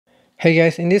Hey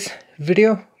guys, in this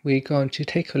video we're going to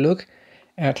take a look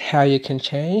at how you can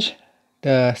change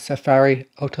the Safari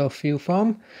AutoFill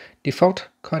Form default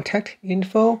contact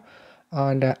info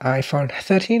on the iPhone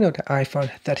 13 or the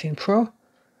iPhone 13 Pro.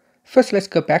 First, let's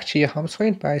go back to your home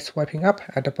screen by swiping up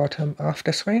at the bottom of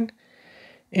the screen.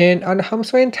 And on the home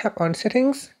screen, tap on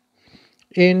Settings.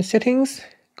 In Settings,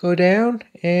 go down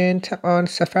and tap on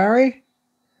Safari.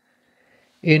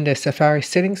 In the Safari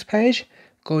settings page,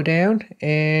 go down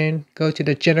and go to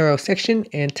the General section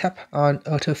and tap on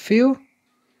Autofill.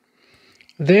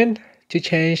 Then, to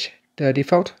change the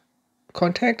default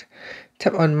contact,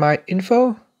 tap on My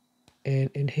Info,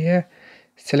 and in here,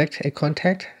 select a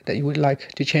contact that you would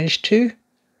like to change to.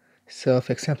 So,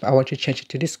 for example, I want to change it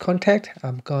to this contact.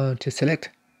 I'm going to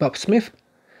select Bob Smith,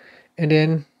 and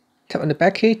then tap on the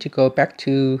back key to go back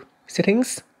to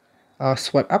Settings, or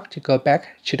swipe up to go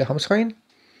back to the home screen.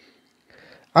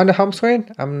 On the home screen,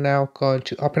 I'm now going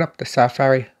to open up the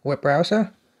Safari web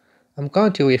browser. I'm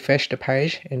going to refresh the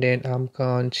page, and then I'm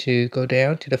going to go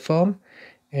down to the form,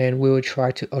 and we will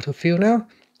try to autofill now.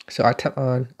 So I tap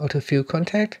on autofill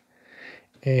contact,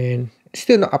 and it's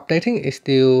still not updating. It's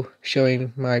still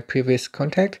showing my previous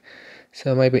contact.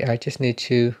 So maybe I just need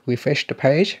to refresh the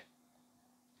page.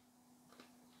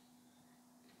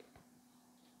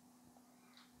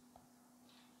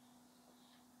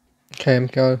 Okay, I'm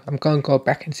going to go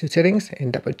back into settings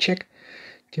and double check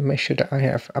to make sure that I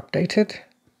have updated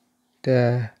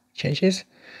the changes.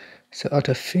 So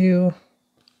autofill,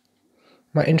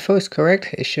 my info is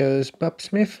correct. It shows Bob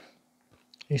Smith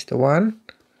is the one.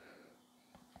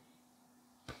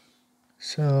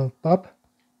 So Bob.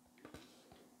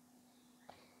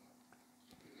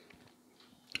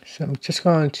 So I'm just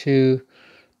going to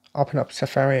open up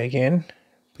Safari again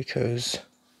because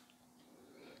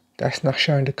that's not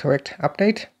showing the correct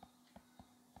update.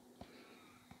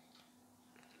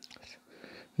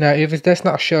 Now, if it does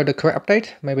not show the correct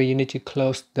update, maybe you need to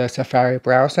close the Safari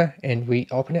browser and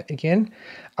reopen it again.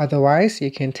 Otherwise, you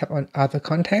can tap on Other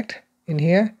Contact in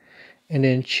here and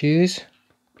then choose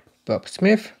Bob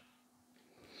Smith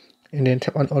and then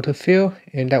tap on Autofill,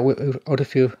 and that will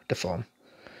autofill the form.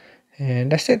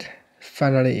 And that's it.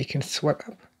 Finally, you can swipe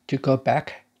up to go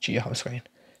back to your home screen.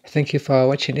 Thank you for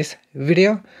watching this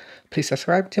video. Please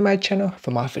subscribe to my channel for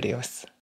more videos.